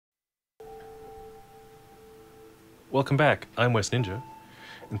Welcome back. I'm West Ninja,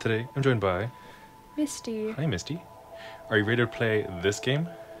 and today I'm joined by Misty. Hi, Misty. Are you ready to play this game?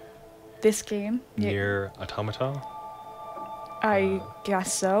 This game? Nier Automata? I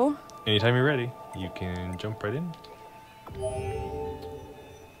guess so. Anytime you're ready, you can jump right in.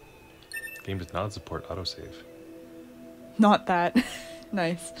 Game does not support autosave. Not that.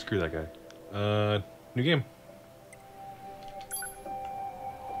 Nice. Screw that guy. New game.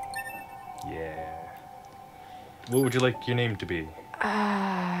 Yeah. What would you like your name to be?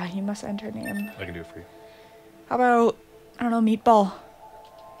 You must enter name. I can do it for you. How about, I don't know, Meatball?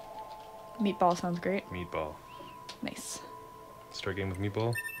 Meatball sounds great. Meatball. Nice. Start game with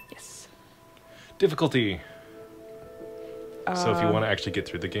Meatball. Yes. Difficulty. So if you want to actually get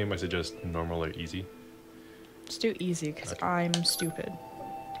through the game, I suggest normal or easy. Let's do easy, because Okay. I'm stupid.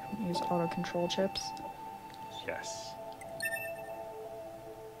 Use auto control chips. Yes.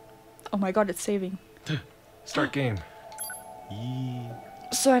 Oh my god, it's saving. Start game. Yee.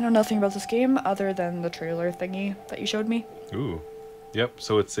 So I know nothing about this game other than the trailer thingy that you showed me. Ooh. Yep,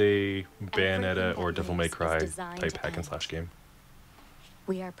 so it's a Bayonetta Everything or that Devil May lives is Cry designed type to hack and end. slash game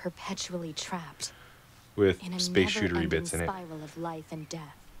We are perpetually trapped with in a space shootery bits in it. spiral of life and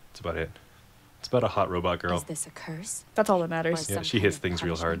death. That's about it. It's about a hot robot girl. Is this a curse? That's all that matters. Or Yeah, some she kind hits of things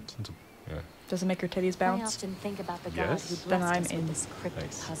real hard. punishment? Yeah. Does it make your titties I bounce? often think about the Yes. God who Then blessed I'm us in. with this cryptic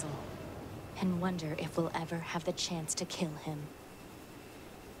Nice. puzzle, and wonder if we'll ever have the chance to kill him.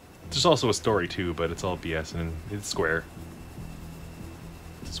 There's also a story too, but it's all BS and it's square.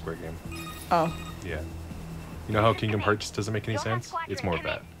 It's a square game. Oh. Yeah. You know how Kingdom Hearts doesn't make any sense? It's more of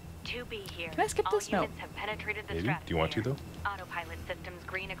that. Can I skip this? No. Maybe? Do you want to though? Autopilot systems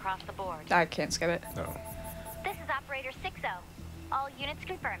green across the board. I can't skip it. No. This is operator 60. All units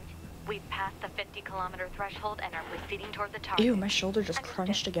confirmed. We've passed the 50-kilometer threshold and are proceeding toward the target. Ew, my shoulder just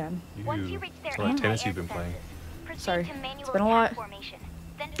crunched again. Once you Ew. reach their It's a lot of tennis anti-air you've been playing. defenses, proceed Sorry. to manual It's been a attack lot. formation.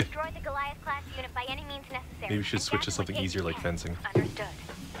 Then destroy the Goliath-class unit by any means necessary. Maybe we should and switch to capture something what easier you like can. fencing. Understood.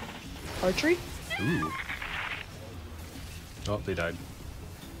 Archery? Ooh. Oh, they died.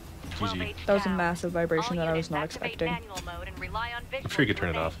 12 GG. H That was a down. massive vibration All that I was units not activate expecting. manual mode and rely on I'm sure you could visuals turn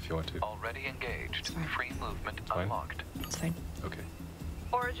it to off if you want to. Already engaged. fine. Free movement Fine. unlocked. It's fine. Okay.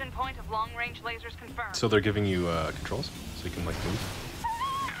 Origin point of long-range lasers confirmed. So they're giving you controls, so you can like move.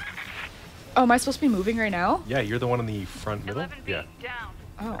 Oh, am I supposed to be moving right now? Yeah, you're the one in the front middle. 11 Yeah. feet down.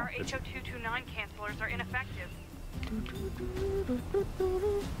 Oh. Our HO229 cancelers are ineffective.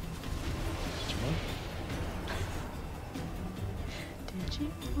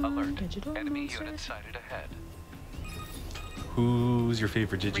 Alert. Digital Enemy monsters. unit sighted ahead. Who's your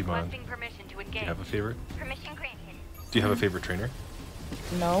favorite Digimon? Requesting permission to Do engage. you have a favorite? Permission granted. Do you have a favorite trainer?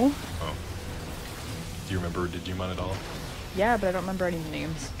 No. Oh. Do you remember Digimon at all? Yeah, but I don't remember any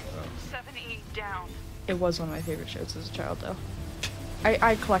names. 7E down. It was one of my favorite shows as a child, though.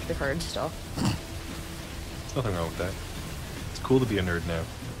 I collect the cards still. There's nothing wrong with that. It's cool to be a nerd now.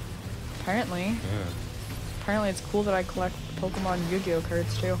 Apparently. Yeah. Apparently it's cool that I collect Pokemon Yu-Gi-Oh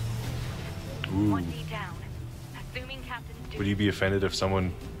cards, too. Ooh. 1D down. Assuming Captain Duke. Would you be offended if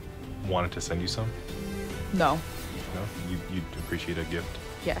someone wanted to send you some? No. No? You'd appreciate a gift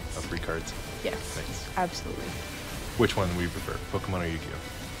Yes. of free cards. Yes. Nice. Absolutely. Which one would you prefer? Pokemon or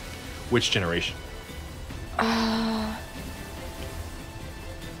Yu-Gi-Oh? Which generation?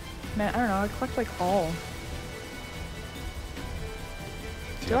 Man, I don't know. I collect, like, all.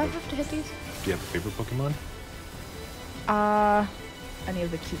 Do I have to hit these? Do you have a favorite Pokemon? Any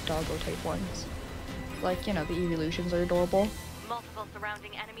of the cute doggo type ones. Like, you know, the evolutions are adorable. Multiple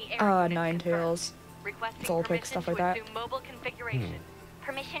surrounding enemy air units Ninetales. confirmed. Requesting Vulpix, permission stuff to like that. assume mobile configuration.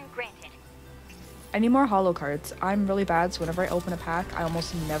 Permission granted. I need more holo cards. I'm really bad, so whenever I open a pack, I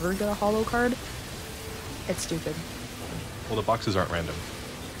almost never get a holo card. It's stupid. Well, the boxes aren't random.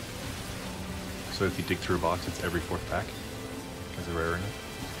 So if you dig through a box, it's every fourth pack. Is it rare in it?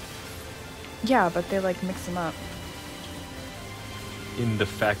 Yeah, but they, like, mix them up. In the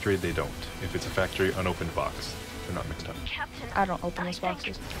factory, they don't. If it's a factory unopened box, they're not mixed up. Captain, I don't open those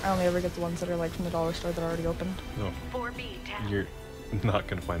boxes. I only ever get the ones that are, like, from the dollar store that are already opened. No, 4B down. you're not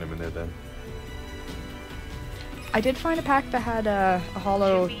gonna find them in there then. I did find a pack that had a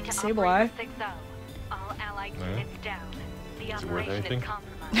holo 2B to Sableye. operator 60. All allied Oh, yeah? units down. The Is it worth operation anything? is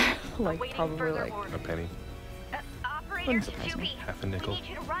compromised. Like, Awaiting probably, further like, orders. A penny. Operator Wouldn't surprise me. 2B. Half a nickel. We need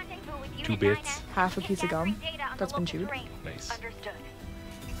you to rendezvous with Unit 2 bits. 9S Half a and piece of gathering gum data on that's the been local chewed. terrain. Nice. Understood.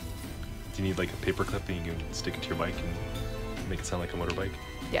 Do you need like a paper clip that you can stick it to your bike and make it sound like a motorbike?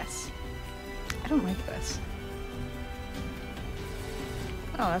 Yes. I don't like this.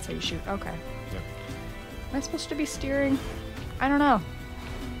 Oh, that's how you shoot. Okay. Yeah. Am I supposed to be steering? I don't know.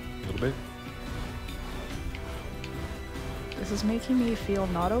 A little bit. This is making me feel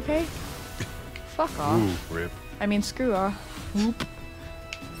not okay. Fuck off. Ooh, rip. I mean, screw off. Whoop.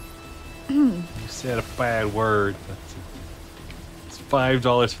 You said a bad word. It's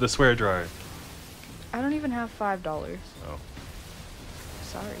 $5 for the swear jar. I don't even have $5. Oh,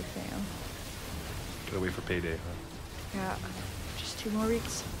 Sorry, fam. gotta wait for payday, huh? Yeah, just 2 more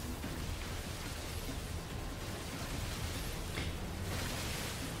weeks.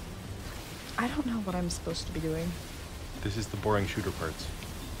 I don't know what I'm supposed to be doing. This is the boring shooter parts.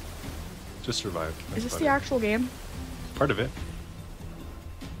 Just survive. That's Is this about the it. actual game? Part of it.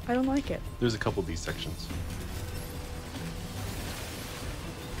 I don't like it. There's a couple of these sections.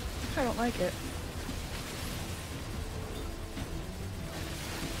 I don't like it.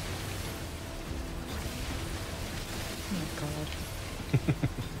 Oh my god.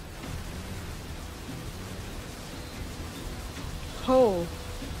 Oh.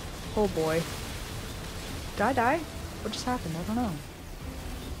 Oh boy. Did I die? What just happened? I don't know.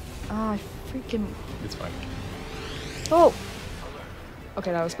 Ah, I freaking... It's fine. Oh!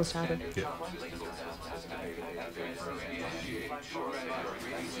 Okay, that was supposed to happen. Yeah.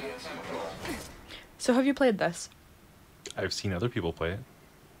 So have you played this? I've seen other people play it.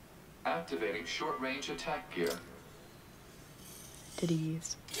 Activating short-range attack gear.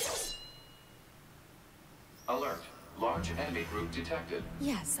 Ditties. Alert. Large enemy group detected.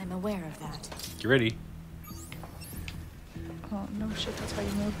 Yes, I'm aware of that. You ready? Oh, no shit, that's how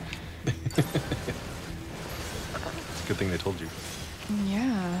you move. It's a good thing they told you.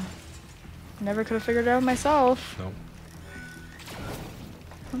 Yeah. Never could have figured it out myself. No.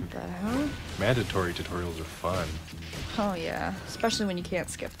 What the hell? Mandatory tutorials are fun. Oh yeah, especially when you can't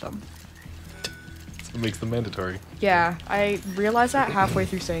skip them. That's what makes them mandatory. Yeah, I realized that halfway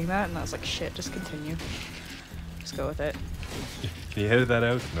through saying that, and I was like, shit, just continue. Just go with it. Can you edit that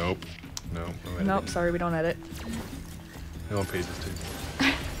out? Nope. No. No editing. Nope, sorry, we don't edit. No one pays us to.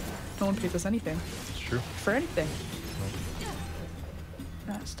 No one pays us anything. It's true. For anything.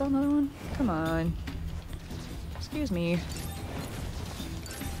 Still another one? Come on. Excuse me.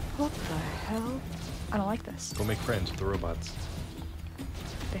 What the hell? I don't like this. Go make friends with the robots.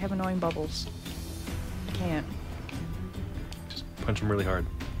 They have annoying bubbles. I can't. Just punch them really hard.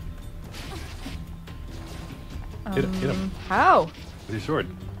 Hit him. How? With your sword.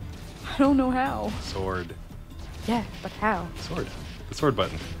 I don't know how. Sword. Yeah, but how? Sword. The sword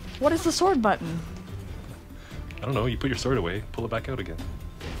button. What is the sword button? I don't know. You put your sword away, pull it back out again.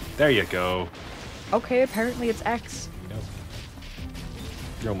 There you go. Okay, apparently it's X. Yep.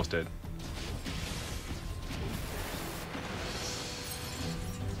 You're almost dead.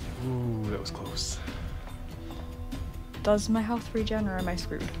 Ooh, that was close. Does my health regen or am I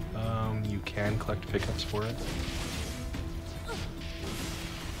screwed? You can collect pickups for it.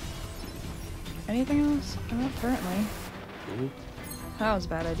 Anything else? Apparently. Ooh. That was a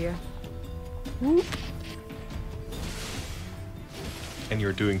bad idea. Whoop. And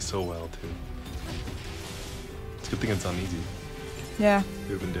you're doing so well, too. It's a good thing it's on easy. Yeah.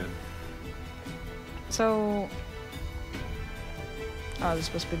 You would have been dead. So... Oh, this is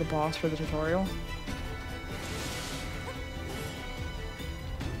supposed to be the boss for the tutorial.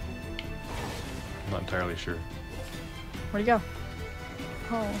 I'm not entirely sure. Where'd he go?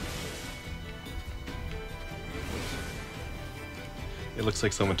 Oh. It looks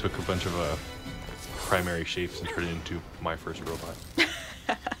like someone took a bunch of primary shapes and turned it into my first robot.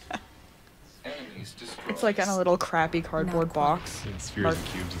 Enemies destroyed. It's like in a little crappy cardboard Not quite. box. And spheres Mark- and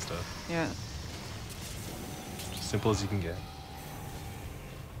cubes and stuff. Yeah. As simple as you can get.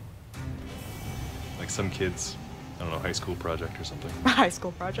 Like some kids, I don't know, high school project or something. High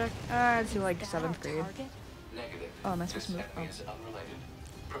school project? I'd do like 7th grade. Negative. Oh, am I supposed to move? Enemy is unrelated.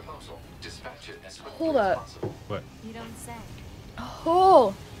 Proposal. Dispatch it as quickly Hold as up. possible. What? You don't say.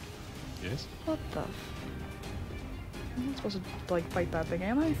 Oh! Yes? What the? I'm not supposed to like fight that thing,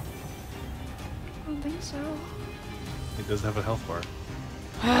 am I? I don't think so. It does have a health bar.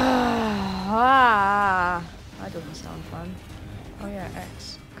 Ah, that doesn't sound fun. Oh yeah,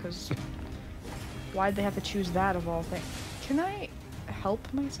 X. Because why'd they have to choose that of all things? Can I help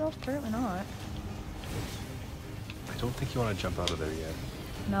myself? Apparently not. I don't think you want to jump out of there yet.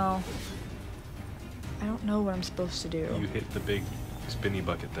 No. I don't know what I'm supposed to do. You hit the big spinny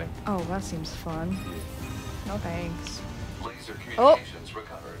bucket thing. Oh, that seems fun. No thanks. Laser Oh. communications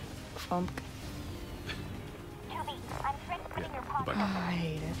recovered. Funk. Toby, I'm Frick putting Yeah, your the paw bucket. I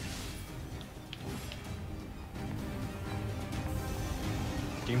hate it.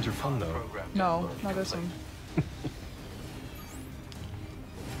 Games are fun though. Program No, download not this one. complete.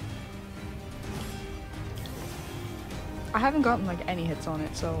 I haven't gotten like any hits on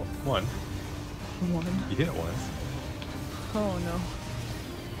it, so One. one. You hit it once. Oh no.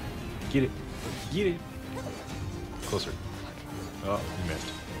 Get it. Get it. Closer. Oh, you missed.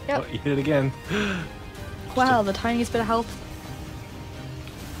 Yep. Oh, you hit it again. Wow, the tiniest bit of health.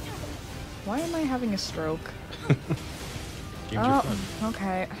 Why am I having a stroke? Games are fun.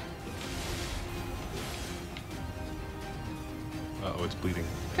 Okay. Uh-oh, it's bleeding.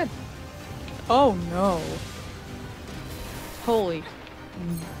 Good. Oh no. Holy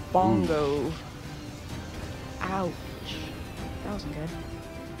bongo. Ouch. That wasn't good.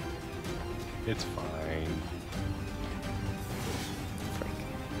 It's fine. Frick.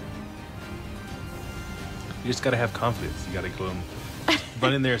 You just gotta have confidence. You gotta go and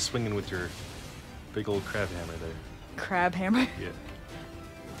run in there swinging with your big old crab hammer there. Crab hammer. Yeah. Your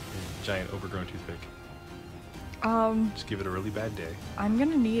giant overgrown toothpick. Just give it a really bad day. I'm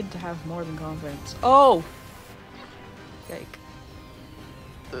gonna need to have more than confidence. Oh! Yike.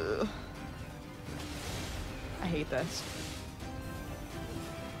 Ugh. I hate this.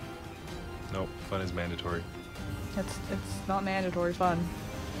 Nope, fun is mandatory. It's not mandatory fun.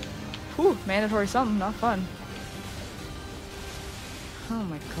 Whew, mandatory something, not fun. Oh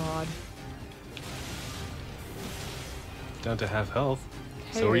my god. Down to half health.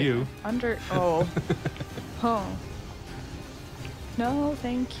 Hey, So are you. Under. Oh. Oh. No,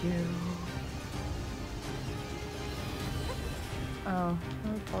 thank you. Oh,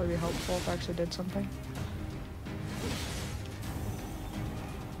 that would probably be helpful if I actually did something.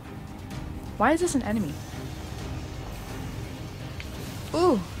 Why is this an enemy?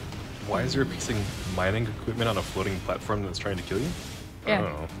 Ooh. Why is there a piece of mining equipment on a floating platform that's trying to kill you? Yeah. I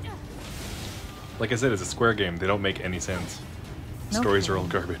don't know. Like I said, it's a Square game. They don't make any sense. No. Stories are all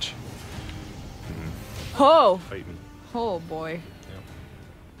garbage. Oh! Fighting. Oh boy. Yeah.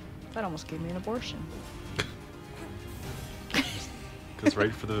 That almost gave me an abortion. Goes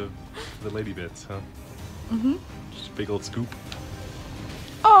right for the lady bits, huh? Mm-hmm. Just a big old scoop.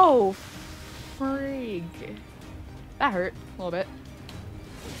 Oh! Frig. That hurt a little bit.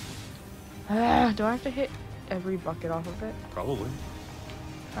 Do I have to hit every bucket off of it? Probably.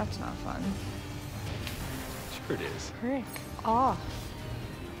 That's not fun. Sure it is. Frick off.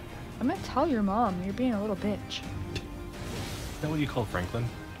 I'm gonna tell your mom you're being a little bitch. Is that what you call Franklin?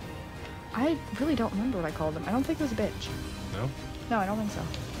 I really don't remember what I called him. I don't think it was a bitch. No? No, I don't think so.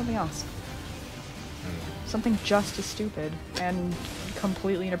 Something else. Something just as stupid and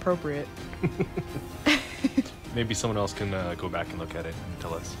completely inappropriate. Maybe someone else can go back and look at it and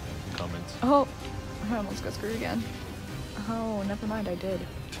tell us in the comments. Oh, I almost got screwed again. Oh, never mind, I did.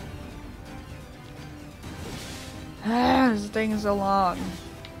 This thing is so long.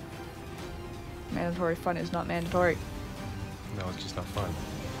 Mandatory fun is not mandatory. No, it's just not fun.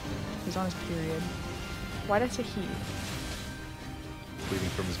 He's on his period. Why did I say he? Bleeding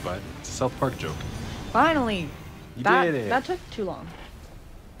from his butt. It's a South Park joke. Finally! You that, did it. That took too long.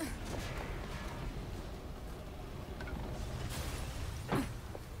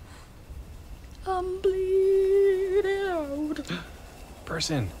 I'm bleeding out.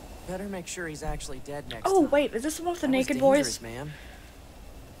 Person. Better make sure he's actually dead next Oh, time. wait, is this the one with the That was naked dangerous, boys? man.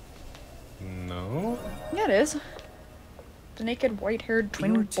 No. Yeah, it is. The naked white-haired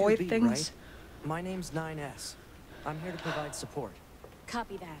twin You're boy 2B, things. right? My name's 9S. I'm here to provide support.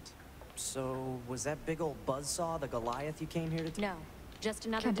 Copy that. So, was that big old buzzsaw the Goliath you came here to No, just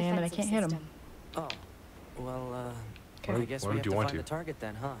another God damn it, I defensive can't hit him. system. Oh. Well, Okay. I guess Why we would have you to want find to? the target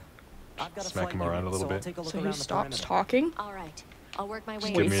then, huh? I've got a Smack flight him around unit, a little so I'll bit. take a look So around he the stops perimeter. talking? All right, I'll work my way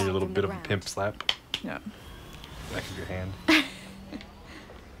Just give me a inside little from bit the of a ground. pimp slap. Yeah. Back of your hand.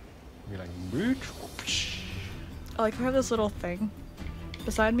 You're like, bitch. I like I have this little thing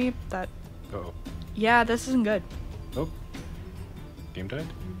beside me that. Uh-oh. Yeah, this isn't good. Oh. Game died?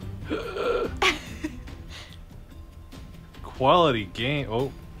 Quality game.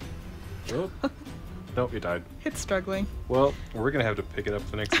 Oh. Oh. Nope, you died. It's struggling. Well, we're gonna have to pick it up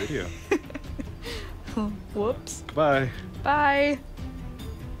the next video. Whoops. Goodbye. Bye.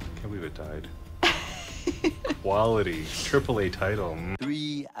 Can't believe it died. Quality. AAA title.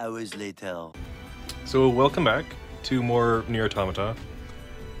 3 hours later. So, welcome back to more Nier Automata.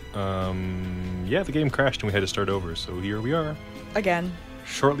 Yeah, the game crashed and we had to start over, so here we are. Again.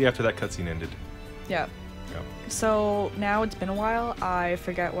 Shortly after that cutscene ended. Yeah. Yeah. So now it's been a while. I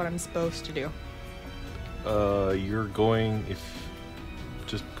forget what I'm supposed to do. You're going, if...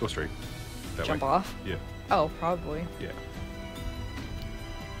 Just go straight. That Jump way. off? Yeah. Oh, probably. Yeah.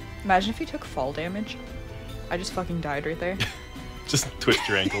 Imagine if you took fall damage. I just fucking died right there. Just twist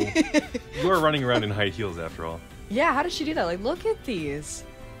your ankle. You are running around in high heels after all. Yeah, how did she do that? Like, look at these.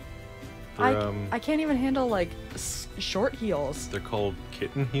 They're, I can't even handle, like, short heels. they're called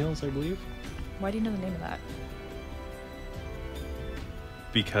kitten heels, I believe. Why do you know the name of that?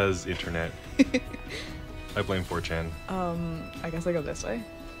 Because internet. I blame 4chan. I guess I go this way.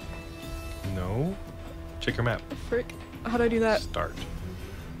 No. Check your map. Frick. How do I do that? Start.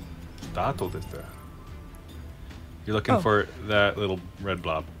 Start all this there. You're looking Oh. for that little red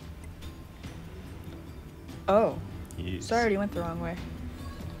blob. Oh. Yes. So I already went the wrong way.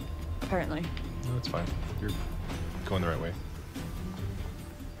 Apparently. No, it's fine. You're going the right way.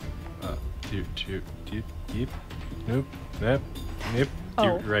 Yep. Nope. Yep. Yep. Oh.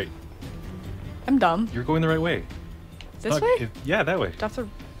 You're right. I'm dumb. You're going the right way. It's This not- way? yeah, that way. That's a...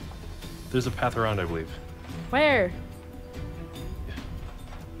 There's a path around, I believe. Where?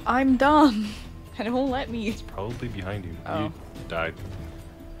 I'm dumb. And it won't let me. Probably behind you. Oh. You died.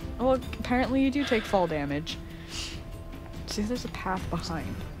 Well, apparently you do take fall damage. See, there's a path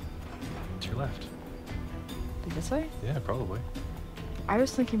behind. To your left. This way? Yeah, probably. I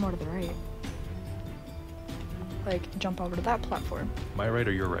was thinking more to the right. Like, jump over to that platform. My right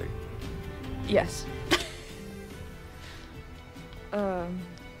or your right? Yes. I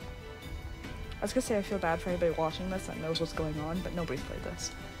was gonna say I feel bad for anybody watching this that knows what's going on, but nobody's played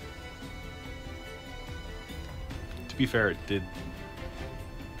this. To be fair, it did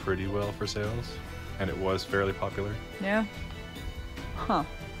pretty well for sales, and it was fairly popular. Yeah? Huh.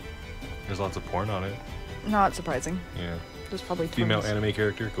 There's lots of porn on it. Not surprising. Yeah. There's probably Female tons. anime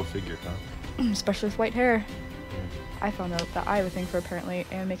character, go figure, huh? Especially with white hair. I found out that I have a thing for apparently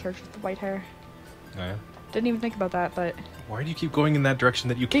anime characters with white hair. Oh, yeah. Didn't even think about that, but... Why do you keep going in that direction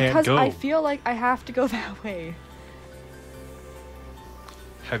that you can't Because go? I feel like I have to go that way.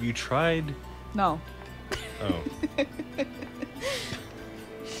 Have you tried? No. Oh.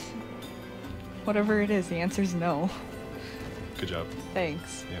 Whatever it is, the answer is no. Good job.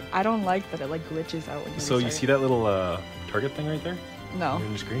 Thanks. Yeah. I don't like that it like glitches out when you So you restart. see that little target thing right there? No. On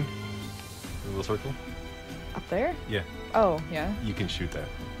your screen? The little circle? Up there? Yeah. Oh, yeah. You can shoot that,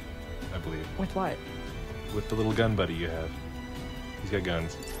 I believe. With what? With the little gun buddy you have. He's got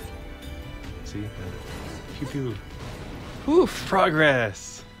guns. See? Pew pew. Oof.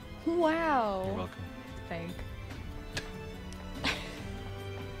 Progress! Wow. You're welcome. Thank.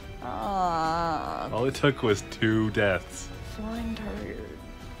 Ah. All it took was 2 deaths. Flying targets.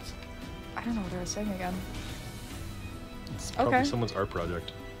 I don't know what I was saying again. It's probably Okay. someone's art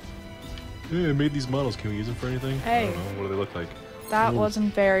project. Hey, I made these models. Can we use them for anything? I Hey. don't know. What do they look like? That Ooh.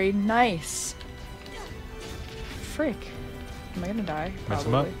 wasn't very nice. Frick. Am I gonna die? Mess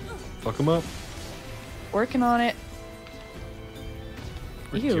them up. Fuck them up. Working on it.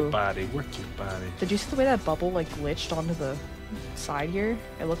 Work Ew. your body. Work your body. Did you see the way that bubble like glitched onto the side here?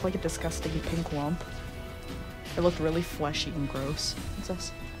 It looked like a disgusting pink lump. It looked really fleshy and gross. What's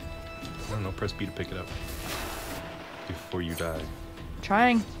this? I don't know. Press B to pick it up. Before you die.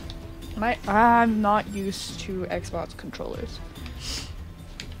 Trying. I'm not used to Xbox controllers.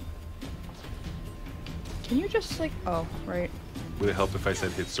 Can you just like... Oh, right. Would it help if I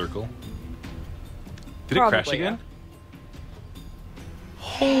said hit circle? Did Probably, it crash again? yeah.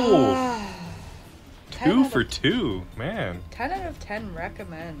 Oh! 10 2 out for of- 2. Man. 10 out of 10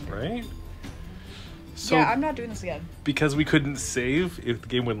 recommend. Right? So, Yeah, I'm not doing this again. because we couldn't save, if the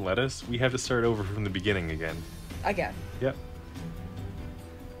game wouldn't let us, we have to start over from the beginning again. Again. Yep.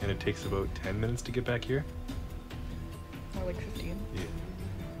 And it takes about 10 minutes to get back here. Or like 15. Yeah.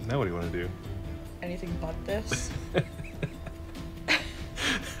 Now what do you want to do? Anything but this.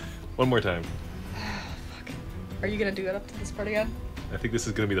 One more time. Fuck. Are you gonna do it up to this part again? I think this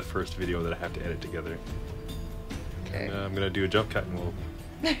is going to be the first video that I have to edit together. Okay. And, I'm going to do a jump cut and we'll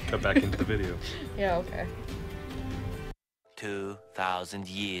cut back into the video. Yeah, okay. 2,000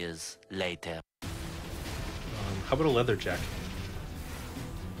 years later. How about a leather jacket?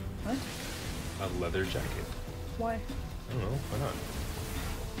 What? A leather jacket. Why? I don't know. Why not?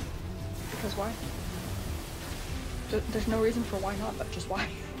 Because why? There's no reason for why not, but just why.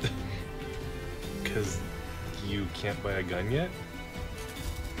 Because you can't buy a gun yet?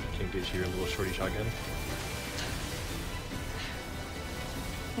 Can't get you your little shorty shotgun?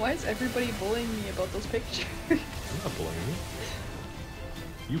 Why is everybody bullying me about those pictures? I'm not bullying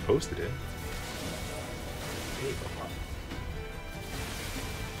you. You posted it. There you go, Pop.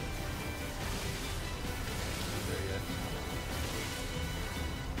 There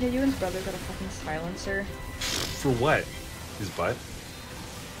you Yeah, you and his brother got a fucking silencer, go. For what? His butt?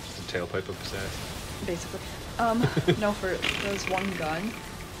 Just a tailpipe up his ass? basically. No, for this one gun.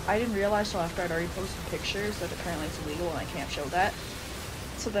 I didn't realize till after I'd already posted pictures that apparently it's illegal and I can't show that.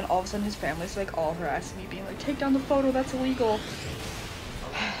 So then all of a sudden his family's like all harassing me, being like, take down the photo, that's illegal.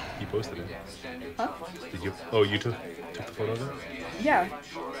 You posted it. Huh? Did you? Oh, you took the photo of it? Yeah.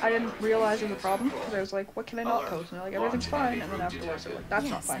 I didn't realize there was a problem because I was like, what can I not post? And they're like, everything's fine. And then afterwards they're like, that's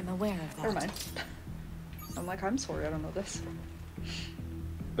not Yes, fine. I'm aware of that. Never mind. I'm like, I'm sorry, I don't know this.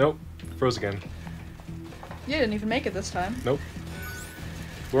 Nope. Froze again. You didn't even make it this time. Nope.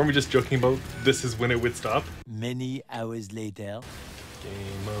 Weren't we just joking about this is when it would stop? Many hours later.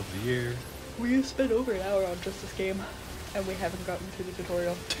 Game of the year. We spent over an hour on just this game, and we haven't gotten through the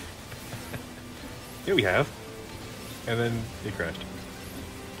tutorial. Yeah, we have. And then it crashed.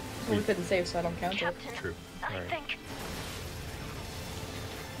 Well, we couldn't save, so I don't count it. Captain, True. I Alright. think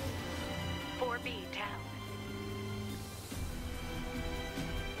 4B down.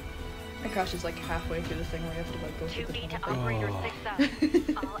 My gosh, it's like halfway through the thing where you have to like go through the 2B to tunnel thing. operator Oh.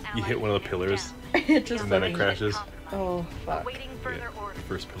 60. All You hit allied one of the units pillars. down. It just And then it like, crashes. oh fuck. Awaiting further orders.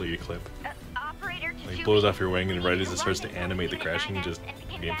 First pillar you clip. Operator to Like 2B. blows off your wing, and right as it Unit starts to 1 animate the unit crashing, 9 just and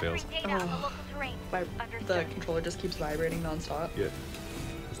begin game fails. gathering data on the Oh. local terrain. My, the Understood. controller just keeps vibrating non-stop. Yeah.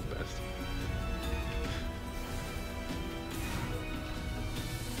 That's the best.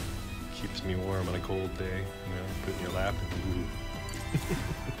 Keeps me warm on a cold day. You know, put it in your lap and ooh.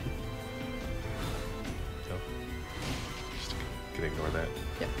 So, just can ignore that.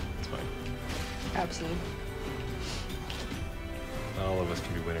 Yep, It's fine. absolutely. Not all of us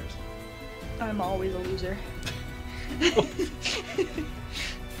can be winners. I'm always a loser. I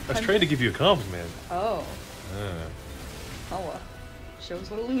was trying to give you a compliment. Oh, Ah, well. Shows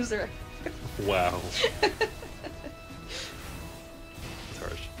what a loser. wow. That's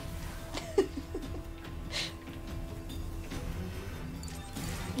harsh.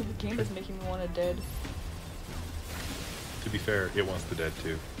 The game is making me want it dead. To be fair, it wants the dead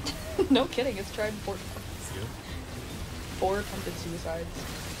too. No kidding, it's tried 4 times. Yep. 4 attempted suicides,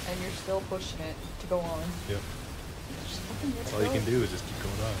 and you're still pushing it to go on. Yep. Just fucking let That's it all you go. can do is just keep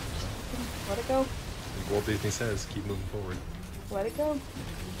going on. Let it go. Like Walt Disney says, keep moving forward. Let it go.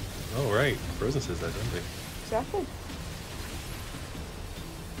 Oh, right. Frozen says that, doesn't they? Exactly.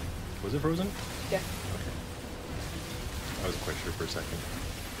 Was it Frozen? Yeah. Okay. I wasn't quite sure for a second.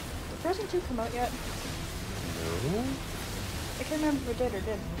 Did Frozen 2 come out yet? No? I can't remember if it did or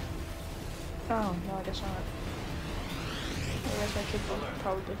didn't. Oh, no, I guess not. Otherwise my kids would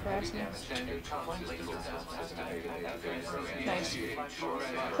probably crash me. Nice.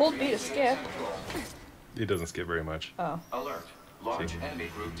 Hold B to skip. It doesn't skip very much. Oh. Alert. Large See. enemy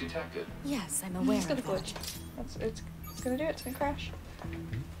group detected. Yes, I'm aware It's gonna of that. glitch. It's gonna do it. It's gonna crash.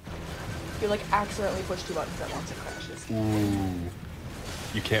 You like accidentally push 2 buttons at once, it crashes. Ooh.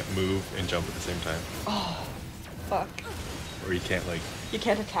 You can't move and jump at the same time. Oh, fuck. Or you can't, like, You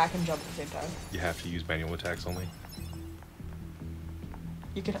can't attack and jump at the same time. you have to use manual attacks only.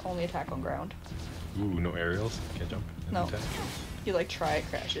 You can only attack on ground. Ooh, no aerials? Can't jump and No. attack? You like try it,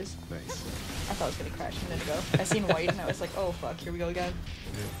 crashes. Nice. I thought it was gonna crash a minute ago. I seen white and I was like, oh fuck, here we go again.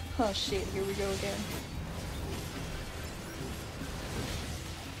 Yeah. Oh shit, here we go again.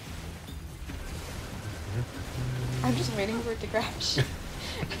 I'm just waiting for it to crash.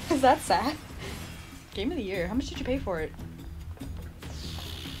 Is that sad? Game of the year. How much did you pay for it?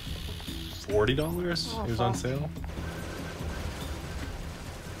 $40? Oh, It was on fuck. sale?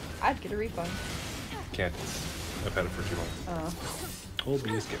 I'd get a refund. Can't. I've had it for too long. Hold B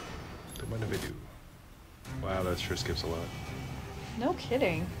to skip. Don't mind if I do. Wow, that sure skips a lot. No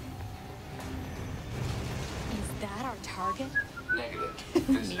kidding. Is that our target? Negative.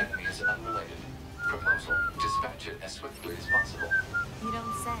 This enemy is unrelated. Proposal. Dispatch it as swiftly as possible. You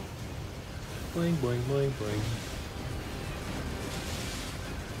don't say. Bling, bling, bling, bling.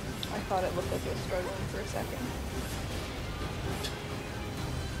 I thought it looked like it was struggling for a second.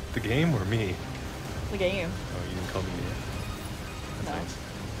 The game or me? The game. Oh, you didn't call me Nier. No. Nice.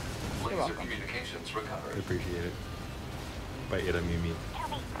 You're Laser welcome. communications I recovered. appreciate it. By it, I mean me.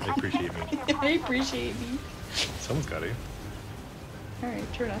 I appreciate me. I appreciate me. Someone's got to.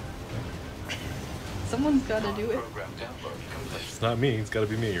 Alright, true enough. Someone's gotta do it. Program download complete. It's not me, it's got to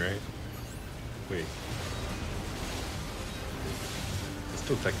be me, right? Wait. It's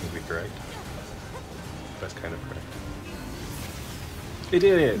still technically correct. That's kind of correct. It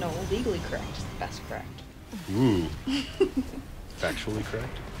did it! No, legally correct is the best correct. Ooh. Factually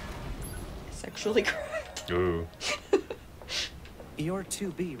correct? Sexually correct. Ooh. You're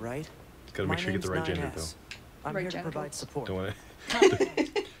 2B, right? Gotta make sure you get the right gender, though. I'm Right here to genitals. provide support. Don't want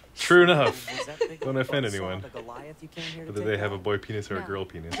to. True enough. Was that big Don't old offend buzzsaw anyone. the Goliath you came here to Whether take they have a out? boy penis or a No, girl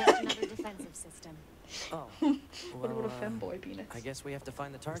penis. Just another defensive system. Oh. What about a well, femboy penis? I guess we have to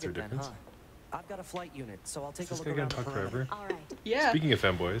find the there a target then, difference? huh? I've got a flight unit, so I'll take Is a this look guy around gonna the talk perimeter. forever? All right. Yeah. Speaking of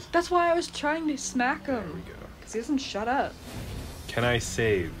femboys, That's why I was trying to smack there him. we go. Because he doesn't shut up. Can I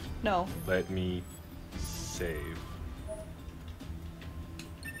save? No. Let me save.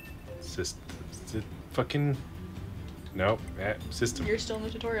 Fucking... Nope. System. You're still in the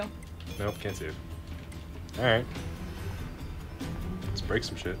tutorial. Nope, can't save. Alright. Let's break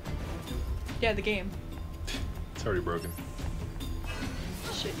some shit. Yeah, the game. It's already broken.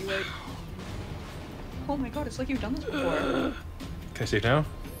 Shit, you wait. Oh my god, it's like you've done this before. Can I save now?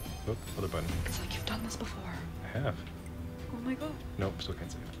 Oh, other button. It's like you've done this before. I have. Oh my god. Nope, still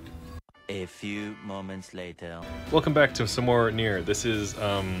can't save. A few moments later. Welcome back to some more Nier. This is,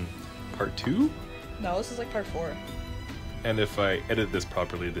 part 2? No, this is like part 4. And if I edit this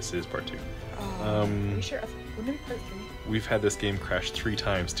properly, this is part 2. Are you sure? Wouldn't it be part 3? We've had this game crash 3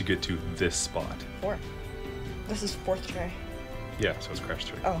 times to get to this spot. 4. This is 4th try. Yeah, so it's crash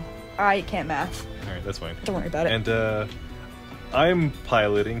 3. Oh, I can't math. Alright, that's fine. Don't worry about it. And, I'm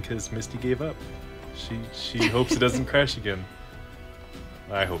piloting because Misty gave up. She hopes it doesn't crash again.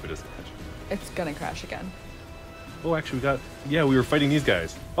 I hope it doesn't crash again. It's gonna crash again. Oh, actually, we were fighting these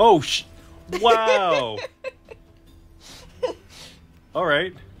guys. Oh, wow!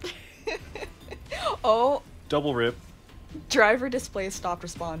 Alright. Oh. Double rip. Driver display stopped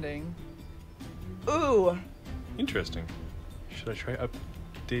responding. Ooh. Interesting. Should I try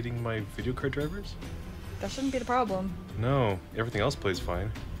updating my video card drivers? That shouldn't be the problem. No, everything else plays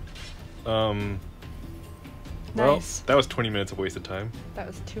fine. Nice. Well, that was 20 minutes of wasted time. That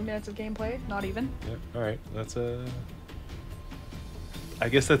was 2 minutes of gameplay, not even. Yeah, alright, that's I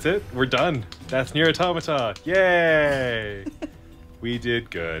guess that's it. We're done. That's Nier Automata. Yay! We did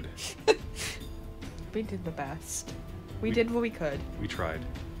good. We did the best. We did what we could. We tried.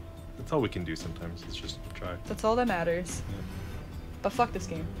 That's all we can do sometimes. Let's just try. That's all that matters. Yeah. But fuck this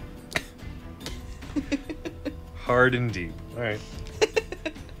game. Hard and deep. Alright.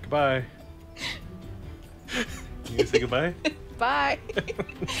 Goodbye. You gonna say goodbye? Bye.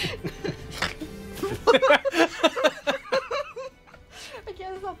 I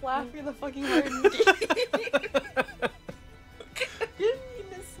can't stop laughing the fucking hard and deep. Didn't mean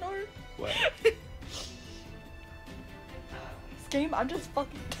to snort. What? This game, I'm just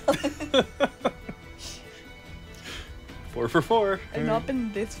fucking done. 4 for 4. I've not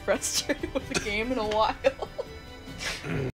been this frustrated with a game in a while.